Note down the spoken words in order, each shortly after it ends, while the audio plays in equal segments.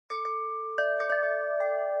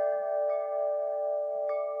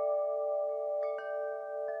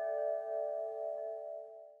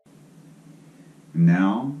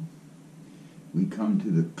Now we come to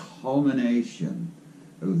the culmination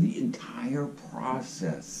of the entire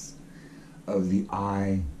process of the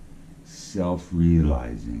I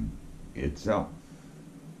self-realizing itself.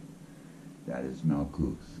 That is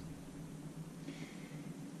Malkuth.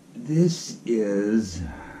 This is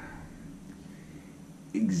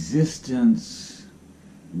existence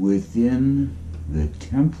within the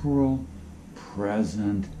temporal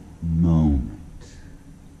present moment.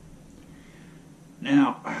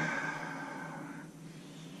 Now,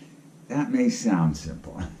 that may sound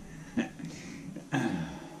simple.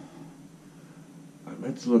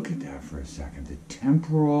 Let's look at that for a second. The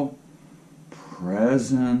temporal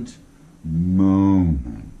present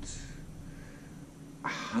moment.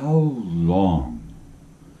 How long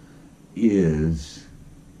is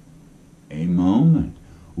a moment?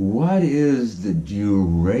 What is the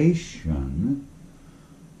duration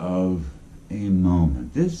of a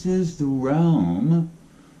moment? This is the realm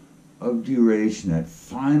of duration, that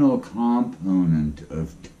final component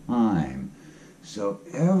of time. So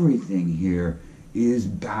everything here is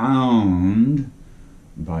bound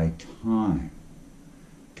by time.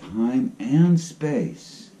 Time and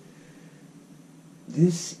space.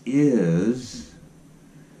 This is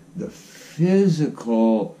the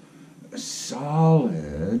physical,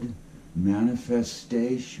 solid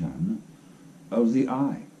manifestation of the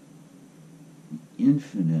I.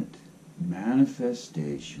 Infinite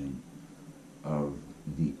manifestation of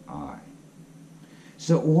the I.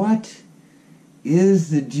 So what is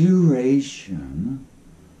the duration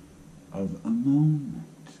of a moment?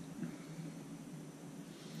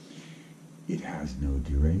 It has no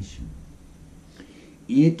duration.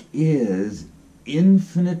 It is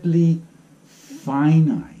infinitely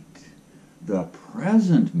finite. The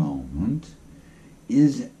present moment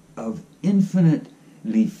is of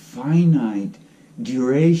infinitely finite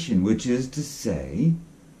duration, which is to say,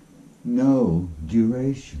 no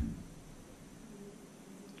duration.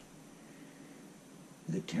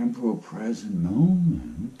 The temporal present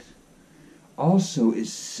moment also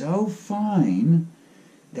is so fine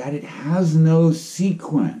that it has no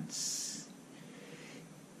sequence.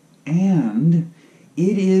 And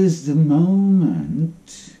it is the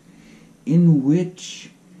moment in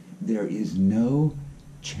which there is no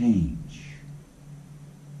change.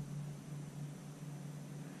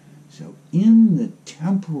 So in the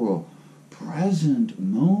temporal present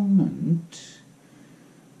moment,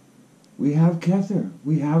 we have Kether,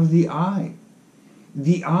 we have the I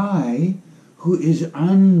who is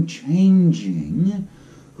unchanging,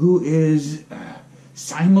 who is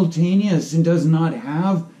simultaneous and does not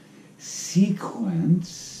have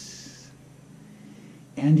sequence,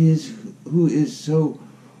 and who is so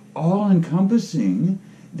all-encompassing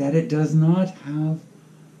that it does not have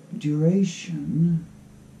duration,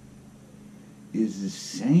 is the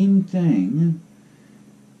same thing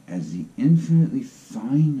as the infinitely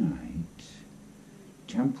finite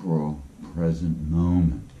temporal present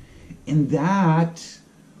moment. And that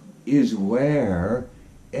is where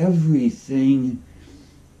everything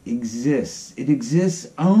exists. It exists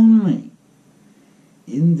only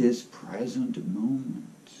in this present moment.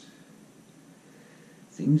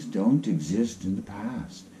 Things don't exist in the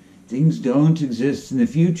past. Things don't exist in the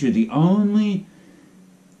future. The only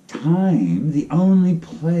time, the only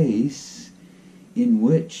place in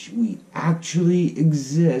which we actually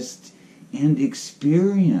exist and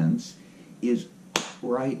experience is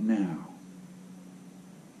right now,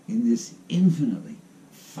 in this infinitely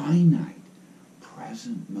finite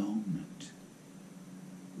present moment,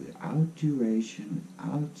 without duration,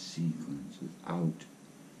 without sequence, without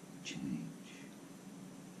change.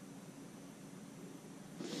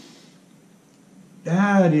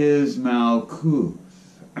 That is Malkuth.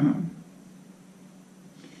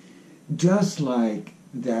 Just like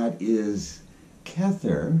that is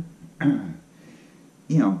Kether,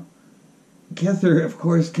 Kether, of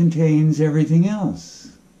course, contains everything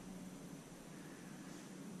else.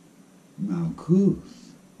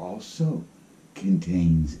 Malkuth also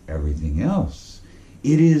contains everything else.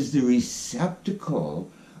 It is the receptacle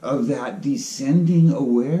of that descending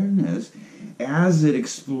awareness as it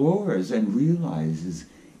explores and realizes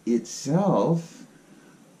itself.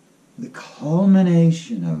 The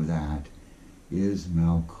culmination of that is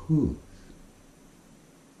Malkuth.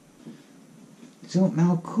 So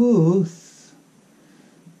Malkuth,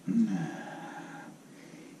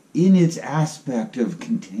 in its aspect of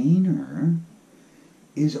container,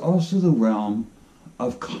 is also the realm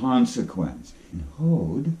of consequence. In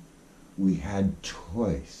Hod, we had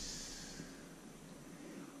choice.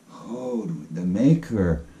 Hod, the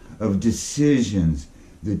maker of decisions,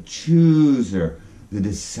 the chooser, the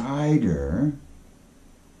decider,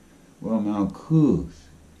 Well, Malkuth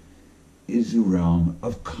is the realm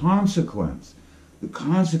of consequence, the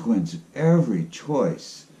consequence of every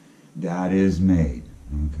choice that is made,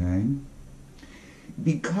 okay?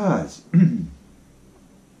 Because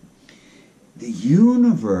the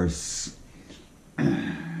universe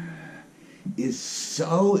is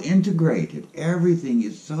so integrated, everything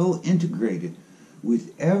is so integrated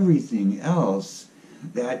with everything else,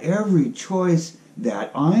 that every choice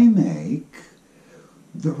that I make,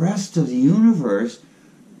 the rest of the universe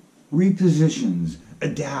repositions,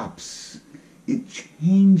 adapts, it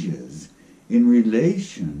changes in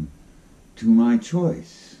relation to my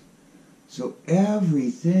choice. So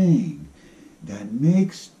everything that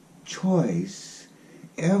makes choice,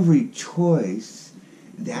 every choice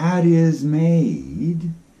that is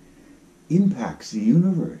made, impacts the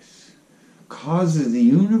universe, causes the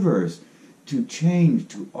universe to change,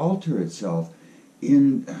 to alter itself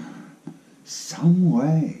in some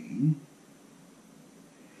way,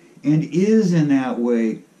 and is in that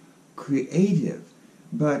way creative.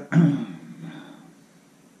 But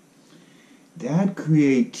that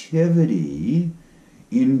creativity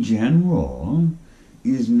in general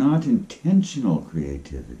is not intentional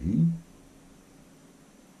creativity.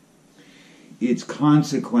 It's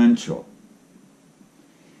consequential.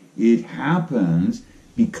 It happens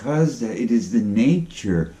because it is the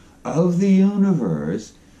nature of the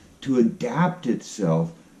universe to adapt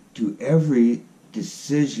itself to every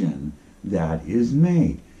decision that is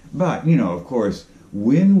made. But, of course,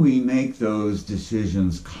 when we make those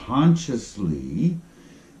decisions consciously,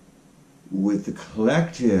 with the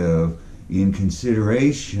collective in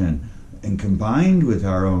consideration and combined with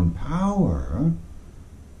our own power,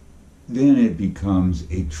 then it becomes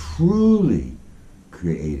a truly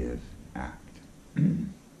creative act.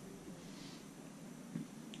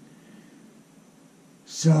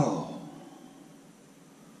 So,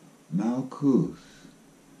 Malkuth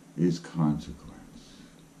is consequence,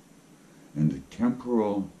 and the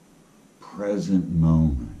temporal present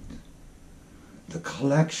moment, the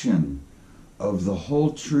collection of the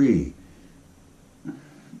whole tree,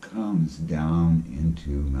 comes down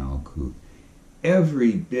into Malkuth.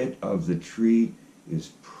 Every bit of the tree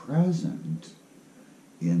is present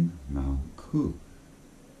in Malkuth.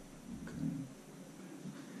 Okay.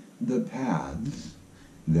 The paths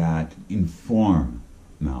that inform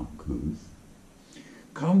Malkuth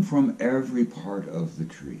come from every part of the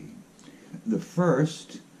tree. The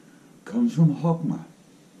first comes from Chokmah.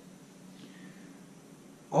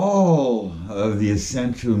 All of the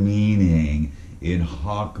essential meaning in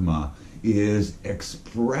Chokmah is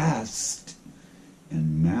expressed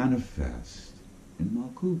and manifest in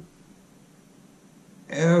Malkuth.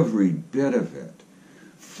 Every bit of it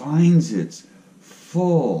finds its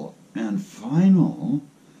full and final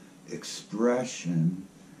expression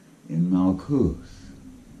in Malkuth.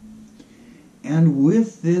 And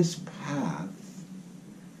with this path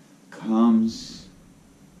comes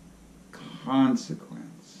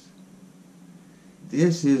consequence.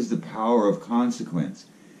 This is the power of consequence,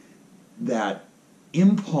 that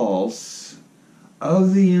impulse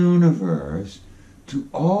of the universe to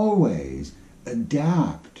always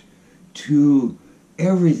adapt to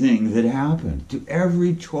everything that happens, to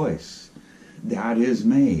every choice that is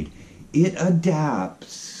made. It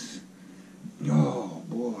adapts. Oh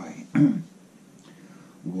boy.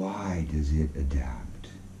 Why does it adapt?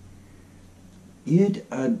 It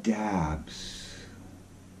adapts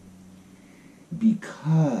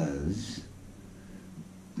because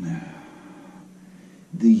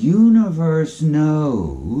the universe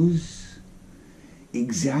knows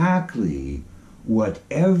exactly what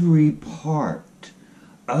every part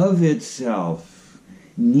of itself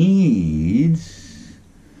needs,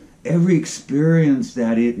 every experience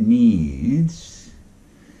that it needs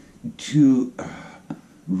to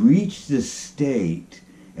reach the state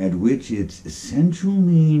at which its essential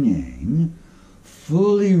meaning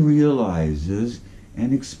fully realizes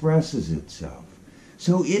and expresses itself.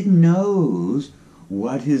 So it knows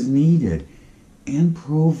what is needed and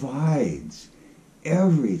provides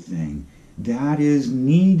everything that is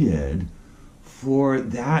needed for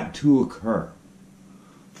that to occur,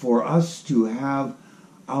 for us to have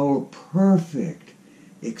our perfect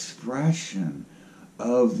expression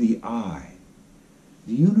of the I.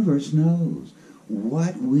 The universe knows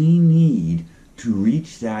what we need to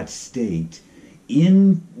reach that state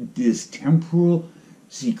in this temporal,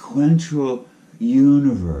 sequential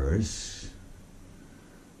universe.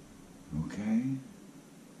 Okay?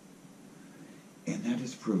 And that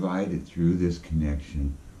is provided through this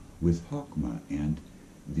connection with Chokmah and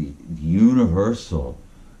the universal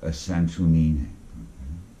essential meaning.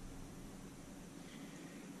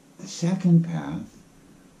 The second path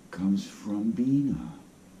comes from Bina,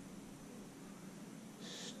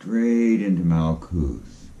 straight into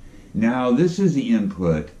Malkuth. Now, this is the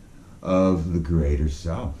input of the greater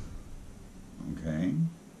self, okay?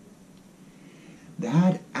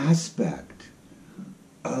 That aspect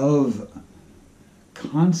of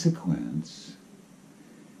consequence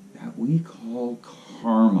that we call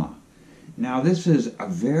karma. Now, this is a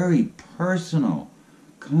very personal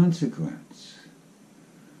consequence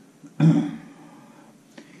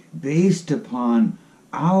based upon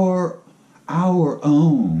our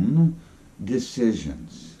own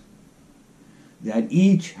decisions that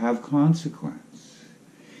each have consequence.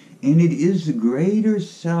 And it is the greater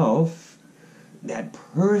self that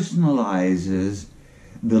personalizes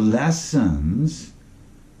the lessons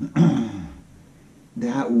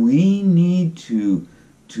that we need to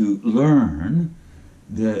learn,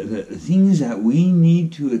 the things that we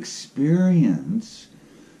need to experience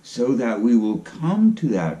so that we will come to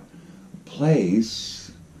that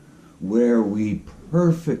place where we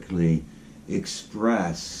perfectly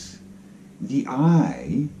express the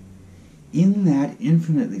I in that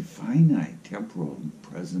infinitely finite temporal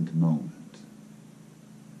present moment,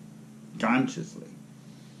 consciously.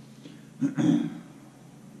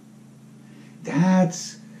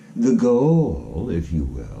 That's the goal, if you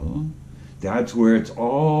will. That's where it's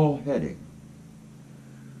all heading.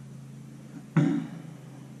 The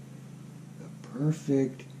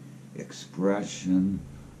perfect expression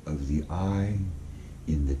of the I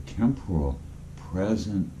in the temporal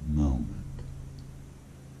present moment.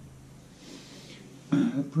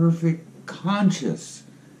 A perfect conscious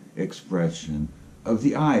expression of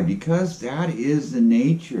the I, because that is the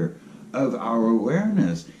nature of our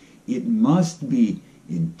awareness. It must be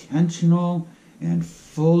intentional and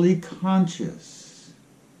fully conscious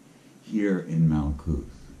here in Malkuth.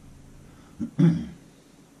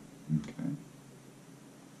 Okay.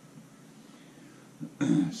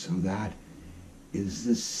 So that is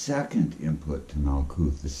the second input to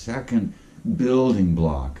Malkuth, the second building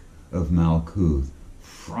block of Malkuth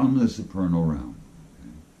from the supernal realm.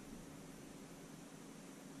 Okay.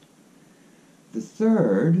 The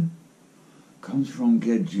third comes from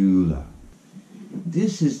Gedula.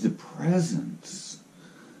 This is the presence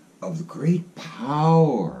of the great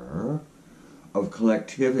power of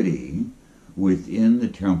collectivity within the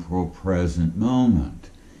temporal present moment.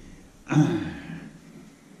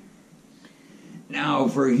 Now,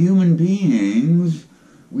 for human beings,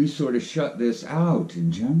 we sort of shut this out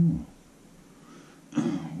in general.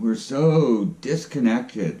 We're so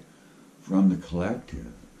disconnected from the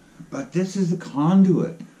collective. But this is the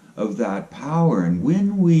conduit of that power, and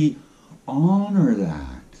when we honor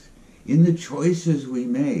that in the choices we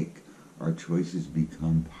make, our choices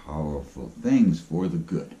become powerful things for the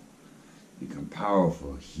good, become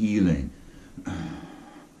powerful, healing,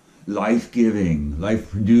 life-giving,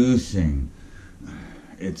 life-producing,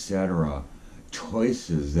 etc.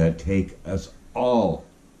 Choices that take us all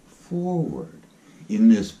forward in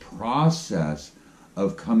this process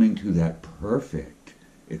of coming to that perfect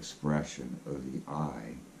expression of the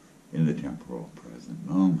I in the temporal present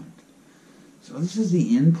moment. So this is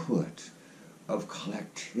the input of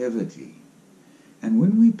collectivity. And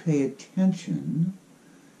when we pay attention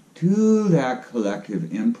to that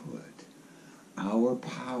collective input, our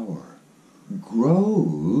power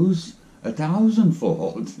grows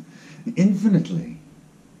 1,000-fold, infinitely.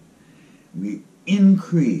 We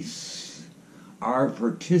increase our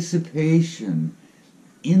participation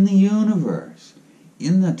in the universe,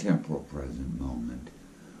 in the temporal present moment,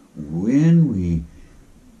 when we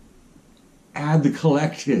add the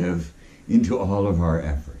collective into all of our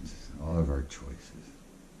efforts, all of our choices.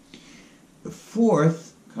 The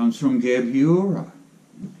fourth comes from Gebura,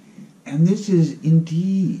 and this is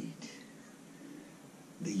indeed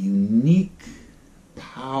the unique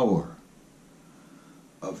power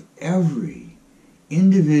of every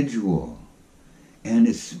individual,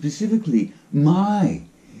 and specifically my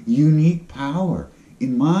unique power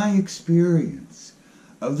in my experience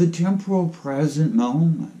of the temporal present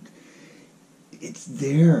moment. It's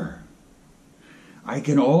there. I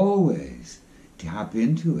can always tap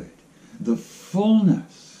into it. The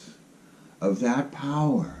fullness of that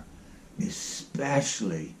power,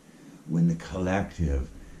 especially when the collective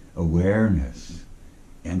awareness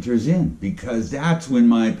enters in, because that's when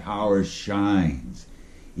my power shines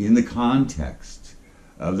in the context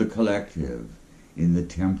of the collective in the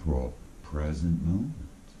temporal present moment.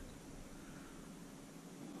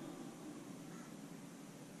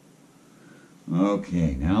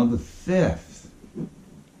 Okay, now the fifth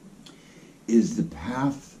is the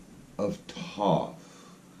path of Tov,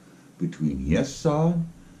 between Yesod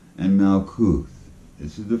and Malkuth.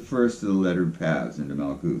 This is the first of the lettered paths into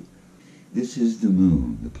Malkuth. This is the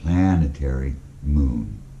moon, the planetary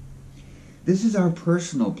moon. This is our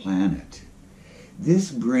personal planet.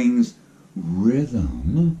 This brings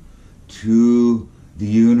rhythm to the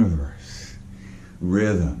universe.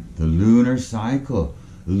 Rhythm, the lunar cycle,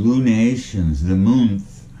 the lunations, the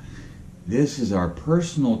month. This is our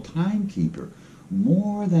personal timekeeper,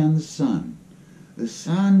 more than the sun. The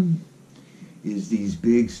sun is these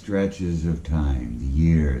big stretches of time, the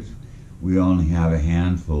years. We only have a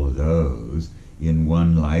handful of those in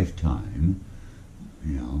one lifetime.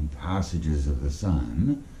 Passages of the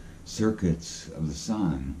sun, circuits of the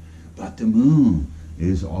sun. But the moon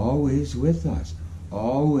is always with us,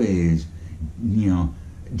 always,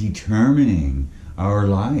 determining our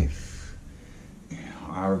life,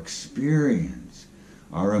 our experience,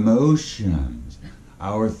 our emotions,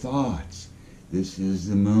 our thoughts. This is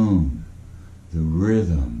the moon, the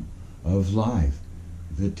rhythm of life,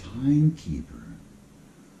 the timekeeper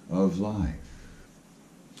of life.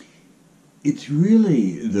 It's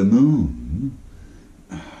really the moon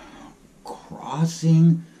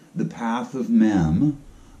crossing the path of Mem,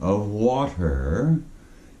 of water,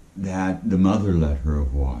 that the mother letter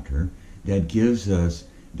of water, that gives us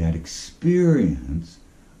that experience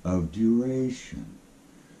of duration,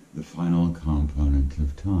 the final component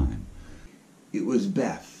of time. It was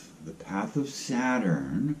Beth, the path of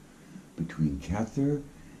Saturn, between Kether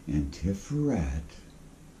and Tiferet,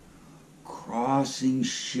 crossing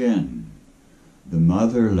Shin, the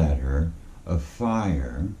mother letter of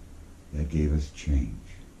fire that gave us change.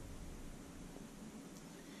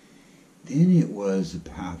 Then it was the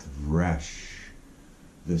path of Resh,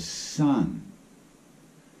 the sun,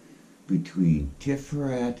 between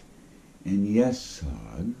Tiferet and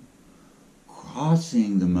Yesod,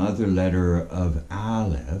 crossing the mother letter of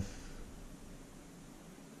Aleph,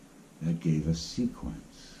 that gave us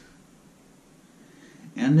sequence.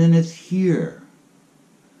 And then it's here,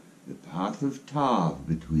 the path of Tav,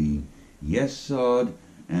 between Yesod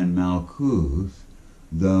and Malkuth,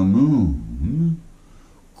 the moon,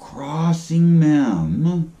 crossing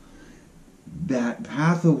Mem, that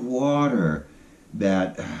path of water,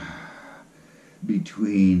 that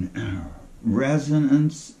between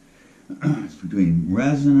resonance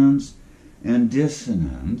and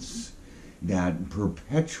dissonance, that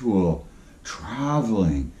perpetual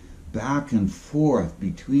traveling back and forth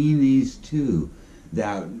between these two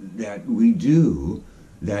that we do,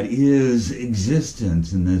 that is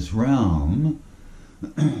existence in this realm.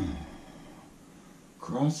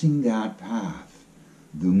 Crossing that path,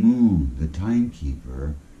 the moon, the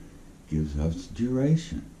timekeeper, gives us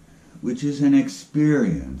duration, which is an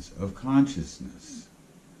experience of consciousness.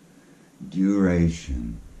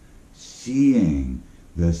 Duration, seeing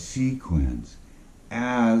the sequence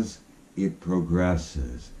as it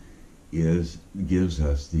progresses, gives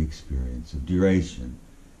us the experience of duration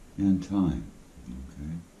and time.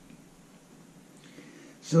 Okay?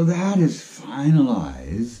 So that is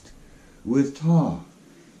finalized with Tav.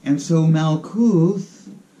 And so Malkuth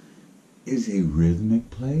is a rhythmic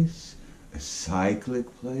place, a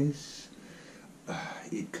cyclic place.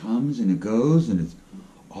 It comes and it goes and it's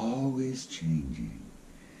always changing.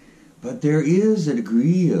 But there is a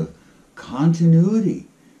degree of continuity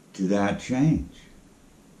to that change.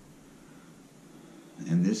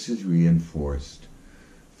 And this is reinforced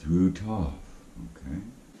through Tav. Okay?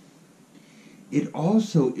 It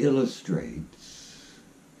also illustrates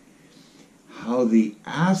how the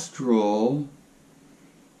astral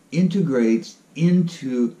integrates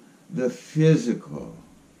into the physical,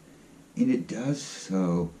 and it does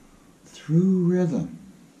so through rhythm.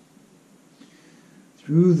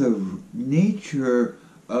 Through the nature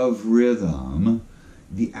of rhythm,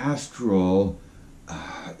 the astral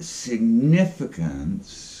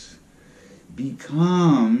significance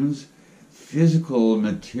becomes physical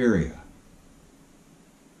materia.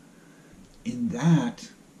 In that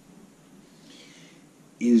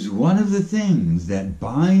is one of the things that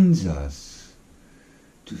binds us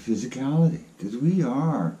to physicality, because we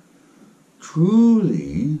are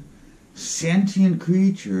truly sentient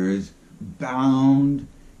creatures bound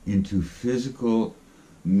into physical,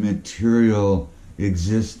 material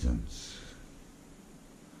existence.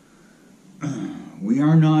 We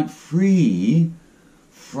are not free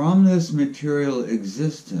from this material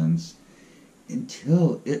existence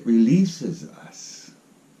until it releases us.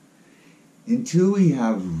 Until we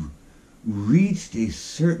have reached a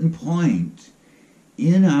certain point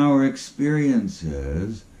in our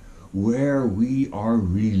experiences where we are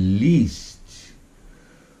released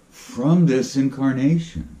from this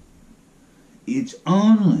incarnation. It's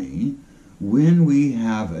only when we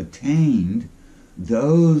have attained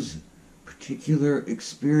those particular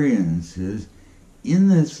experiences in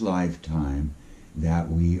this lifetime, that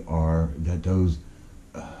those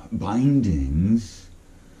bindings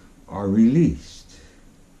are released.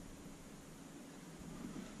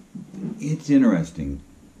 It's interesting.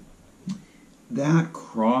 That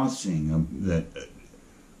crossing of the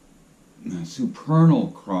supernal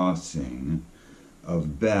crossing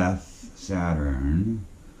of Beth, Saturn,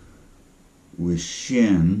 with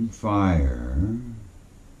Shin, fire,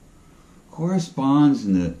 corresponds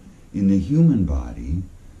in the human body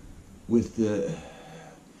with the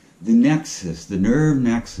nexus, the nerve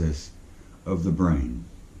nexus of the brain,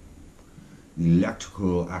 the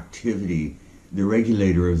electrical activity, the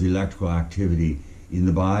regulator of the electrical activity in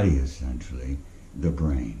the body, essentially, the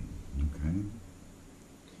brain. Okay?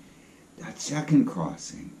 That second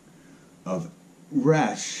crossing of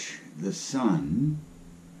Resh, the sun,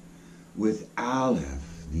 with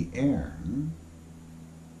Aleph, the air,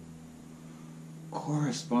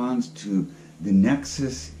 corresponds to the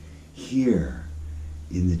nexus here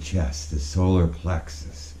in the chest, the solar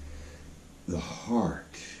plexus, the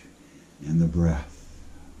heart, and the breath.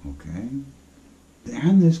 Okay?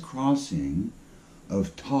 And this crossing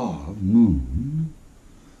of Tav, moon,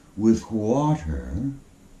 with water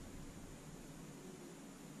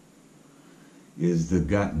is the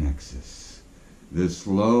gut nexus, this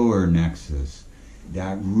lower nexus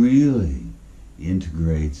that really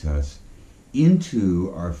integrates us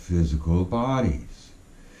into our physical bodies.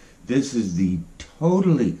 This is the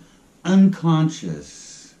totally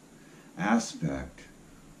unconscious aspect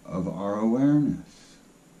of our awareness,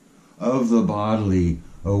 of the bodily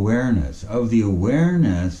awareness, of the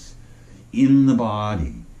awareness in the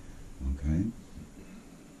body. Okay?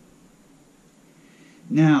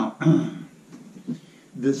 Now,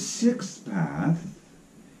 the sixth path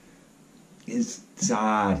is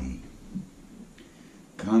Tzaddi,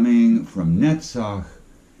 coming from Netzach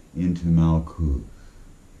into Malkuth,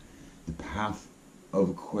 the path of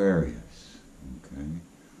Aquarius, okay,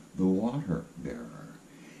 the water bearer.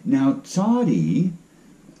 Now, Tzaddi,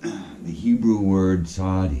 the Hebrew word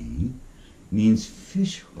Tzaddi, means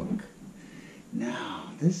fish hook.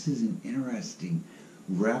 Now, this is an interesting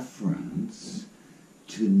reference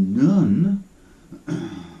to Nun,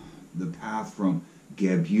 the path from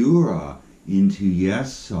Gebura into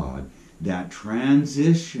Yesod, that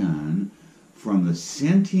transition from the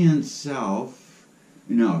sentient self,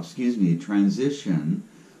 transition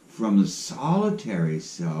from the solitary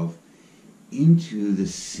self into the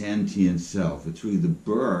sentient self. It's really the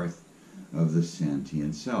birth of the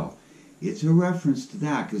sentient self. It's a reference to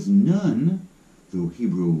that because Nun, the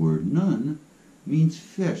Hebrew word Nun, means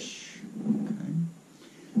fish. Okay?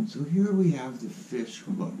 So here we have the fish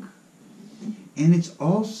hook. And it's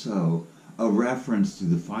also a reference to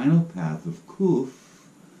the final path of Qooph,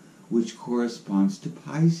 which corresponds to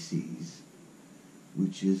Pisces,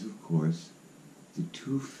 which is, of course, the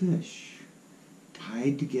two fish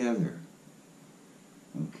tied together.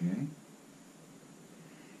 Okay?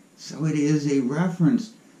 So it is a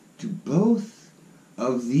reference to both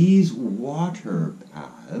of these water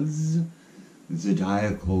paths,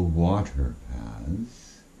 zodiacal water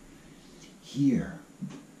paths, here,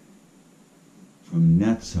 from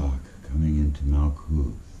Netzach coming into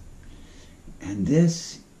Malkuth. And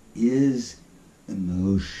this is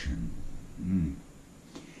emotion.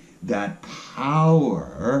 That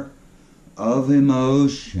power of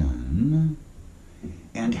emotion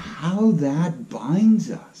and how that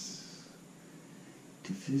binds us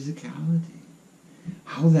to physicality,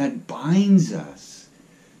 how that binds us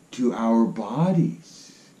to our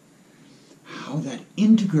bodies, how that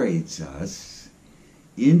integrates us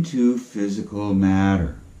into physical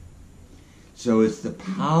matter. So it's the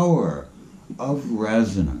power of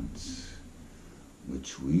resonance,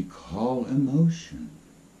 which we call emotion.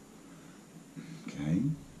 Okay?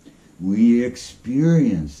 We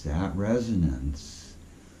experience that resonance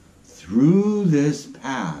through this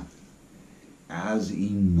path as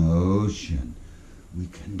emotion. We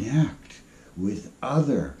connect with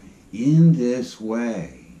other in this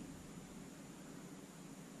way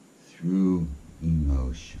through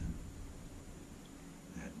emotion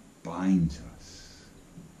that binds us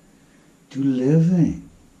to living.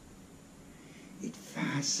 It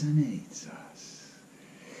fascinates us.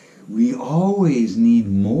 We always need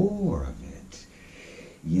more of it,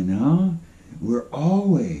 you know? We're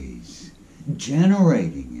always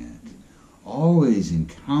generating it, always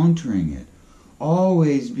encountering it,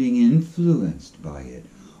 always being influenced by it,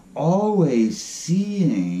 always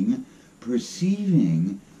seeing,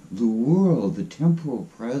 perceiving the world, the temporal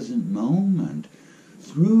present moment,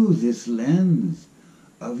 through this lens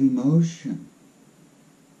of emotion.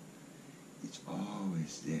 It's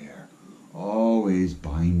always there, always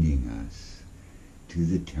binding us to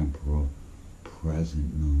the temporal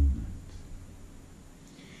present moment.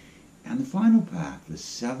 And the final path, the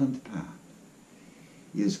seventh path,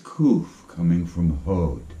 is Qooph, coming from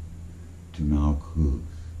Hod to Malkuth.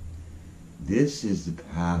 This is the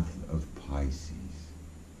path of Pisces,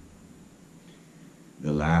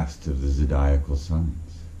 the last of the zodiacal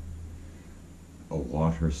signs, a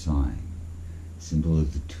water sign, symbol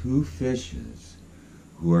of the two fishes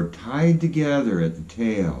who are tied together at the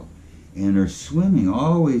tail and are swimming,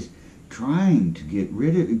 always trying to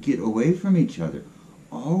get away from each other,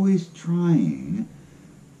 always trying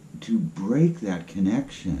to break that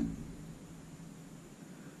connection.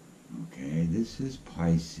 Okay, this is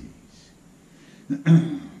Pisces.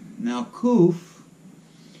 Now, Qooph,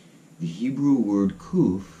 the Hebrew word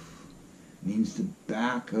Qooph, means the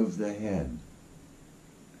back of the head.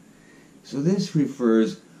 So this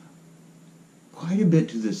refers quite a bit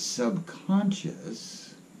to the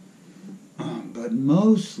subconscious, but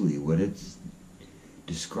mostly what it's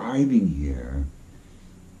describing here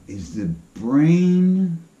is the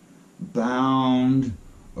brain-bound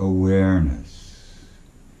awareness.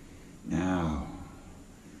 Now,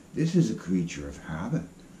 this is a creature of habit,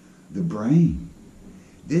 the brain.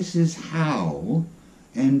 This is how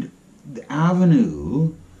and the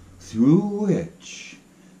avenue through which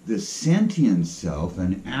the sentient self,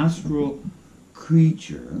 an astral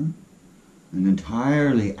creature, an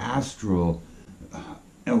entirely astral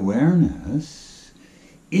awareness,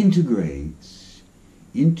 integrates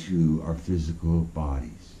into our physical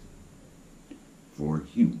bodies. For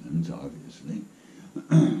humans, obviously.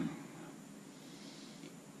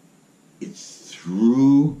 It's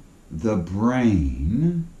through the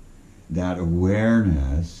brain that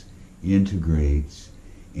awareness integrates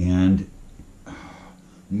and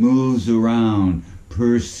moves around,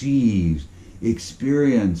 perceives,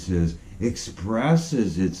 experiences,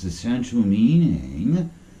 expresses its essential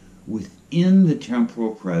meaning within the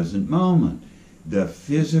temporal present moment. The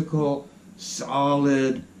physical,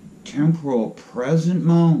 solid, temporal present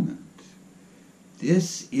moment.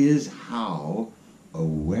 This is how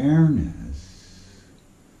awareness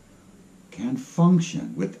can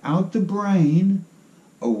function. Without the brain,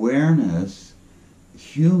 awareness,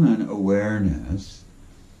 human awareness,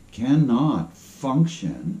 cannot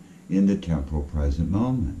function in the temporal present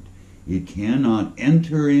moment. It cannot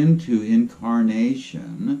enter into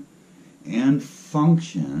incarnation and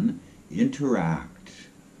function, interact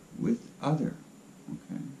with other.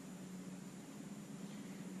 Okay?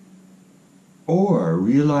 Or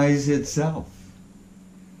realize itself.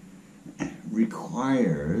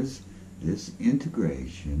 Requires this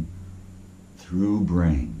integration through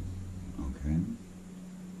brain. Okay?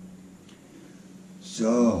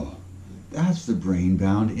 So, that's the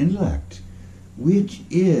brain-bound intellect, which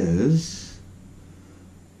is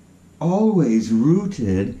always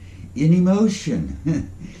rooted in emotion.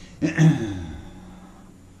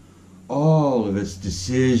 All of its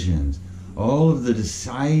decisions, all of the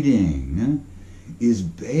deciding is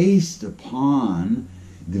based upon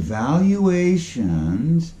the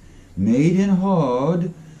valuations made in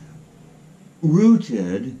Hod,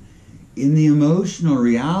 rooted in the emotional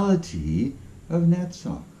reality of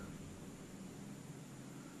Netzach.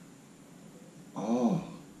 All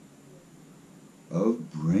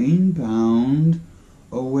of brain-bound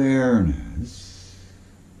awareness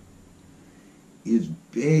is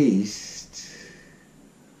based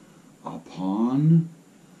upon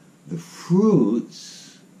the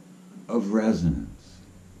fruits of resonance.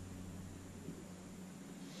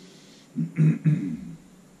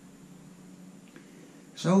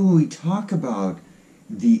 So when we talk about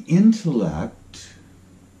the intellect,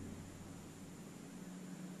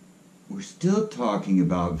 we're still talking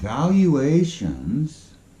about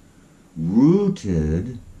valuations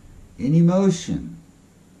rooted in emotion.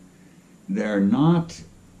 They're not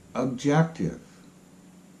objective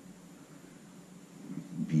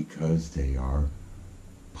because they are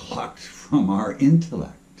plucked from our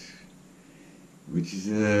intellect, which is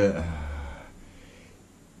the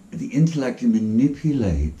intellect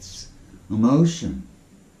manipulates emotion,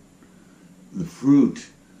 the fruit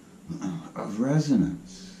of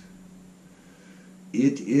resonance.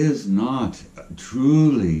 It is not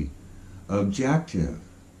truly objective.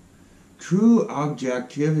 True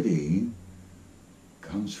objectivity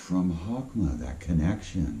comes from Chokmah, that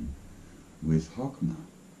connection with Chokmah.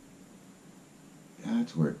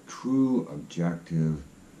 That's where true objective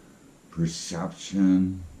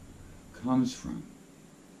perception comes from.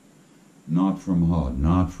 Not from Hod,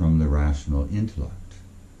 not from the rational intellect.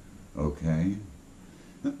 Okay?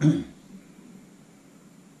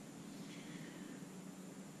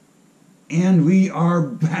 And we are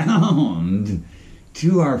bound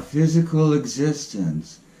to our physical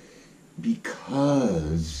existence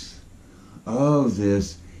because of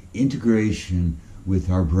this integration with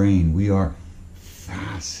our brain. We are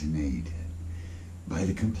fascinated by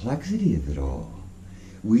the complexity of it all.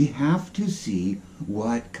 We have to see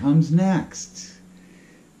what comes next.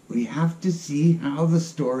 We have to see how the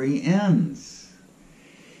story ends.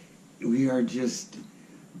 We are just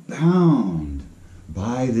bound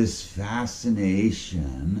by this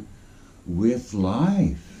fascination with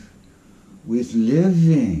life, with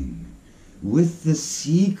living, with the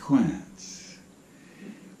sequence,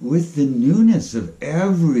 with the newness of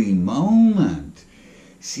every moment.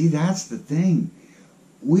 See, that's the thing.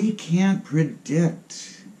 We can't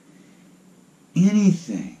predict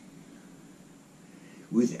anything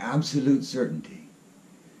with absolute certainty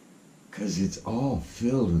because it's all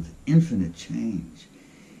filled with infinite change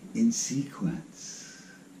in sequence.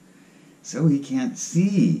 So we can't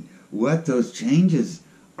see what those changes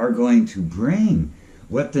are going to bring,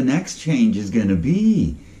 what the next change is going to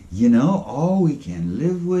be. You know, all we can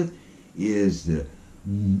live with is the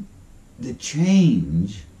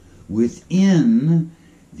change within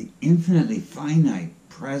the infinitely finite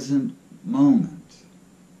present moment.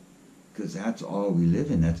 Because that's all we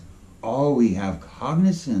live in. That's all we have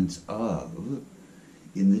cognizance of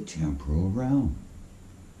in the temporal realm.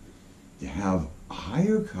 To have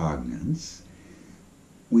higher cognizance,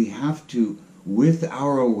 we have to, with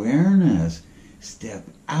our awareness, step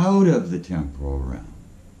out of the temporal realm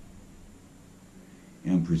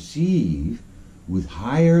and perceive with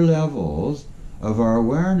higher levels of our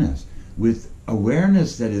awareness, with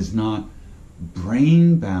awareness that is not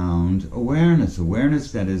brain-bound awareness,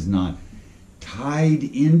 awareness that is not tied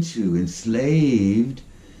into, enslaved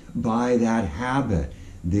by that habit,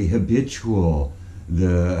 the habitual,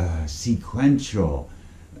 the sequential,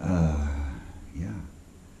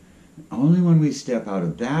 Only when we step out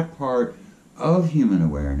of that part of human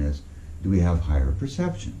awareness do we have higher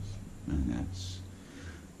perceptions. And that's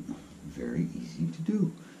very easy to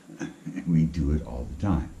do. And we do it all the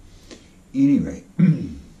time. Anyway,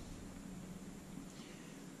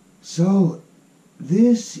 so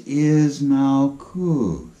this is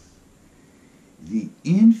Malkuth, the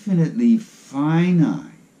infinitely finite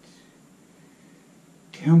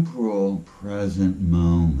temporal present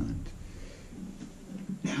moment.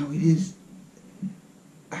 Now it is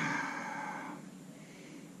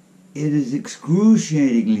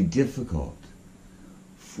excruciatingly difficult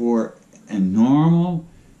for a normal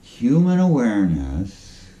human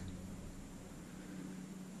awareness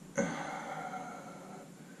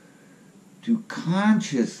to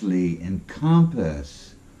consciously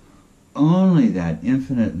encompass only that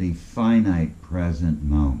infinitely finite present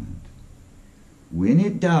moment. When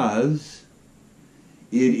it does,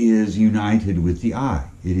 it is united with the I.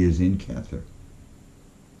 It is in Kether.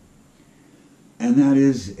 And that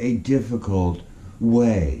is a difficult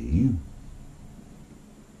way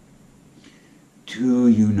to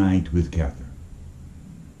unite with Kether.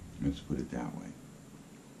 Let's put it that way.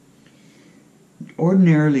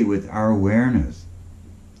 Ordinarily, with our awareness,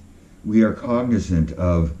 we are cognizant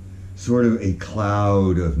of sort of a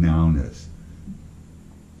cloud of nowness.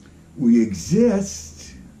 We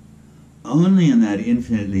exist only in that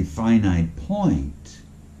infinitely finite point,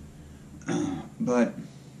 but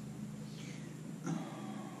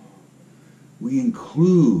we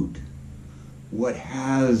include what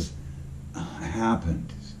has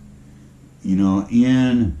happened, you know,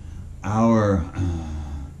 in our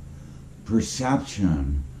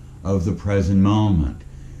perception of the present moment.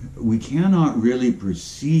 We cannot really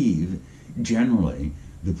perceive, generally,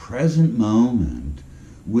 the present moment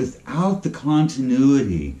without the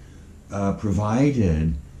continuity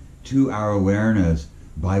provided to our awareness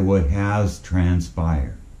by what has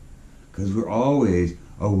transpired. Because we're always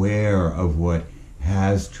aware of what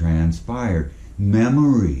has transpired.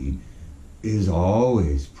 Memory is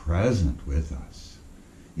always present with us.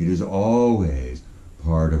 It is always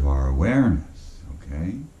part of our awareness,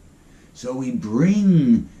 okay? So we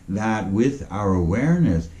bring that with our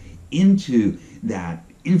awareness into that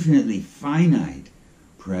infinitely finite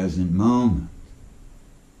present moment.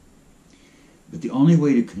 But the only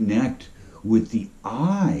way to connect with the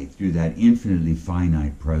I through that infinitely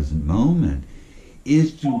finite present moment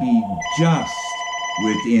is to be just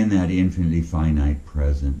within that infinitely finite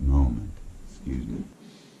present moment. Excuse me.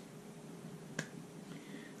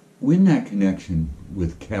 When that connection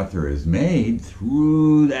with Kether is made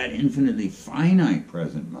through that infinitely finite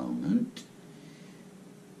present moment,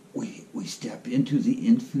 we step into the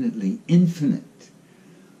infinitely infinite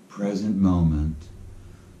present moment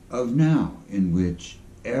of now, in which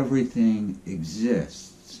everything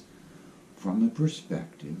exists from the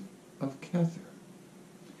perspective of Kether.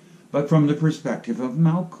 But from the perspective of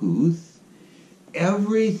Malkuth,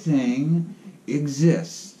 everything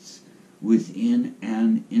exists within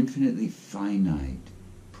an infinitely finite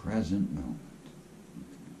present moment.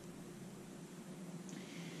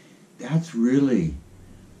 That's really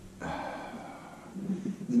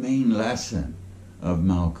the main lesson of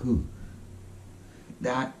Malkuth.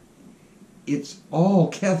 That it's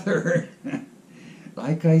all Kether.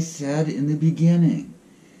 Like I said in the beginning,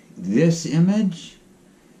 this image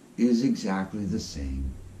is exactly the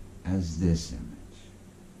same as this image.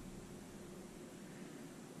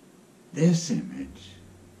 This image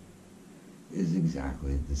is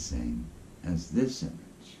exactly the same as this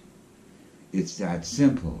image. It's that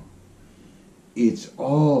simple. It's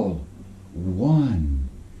all one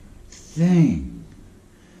thing.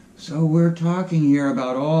 So we're talking here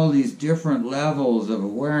about all these different levels of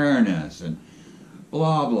awareness and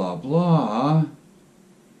blah, blah, blah.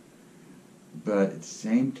 But at the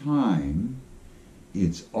same time,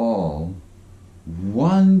 it's all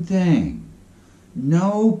one thing.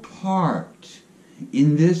 No part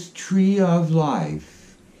in this tree of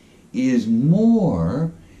life is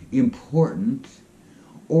more important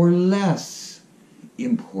or less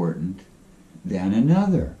important than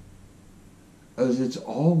another. As it's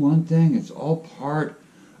all one thing, it's all part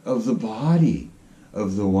of the body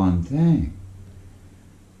of the one thing,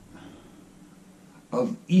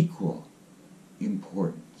 of equal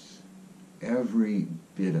importance, every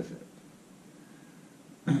bit of it.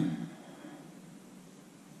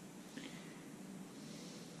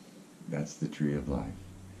 That's the tree of life.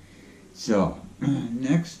 So,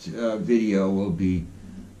 next video will be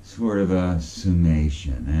sort of a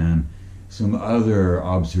summation and some other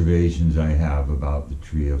observations I have about the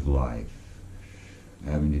tree of life,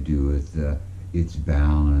 having to do with its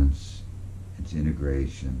balance, its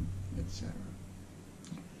integration, etc.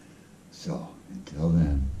 So, until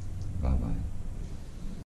then, bye-bye.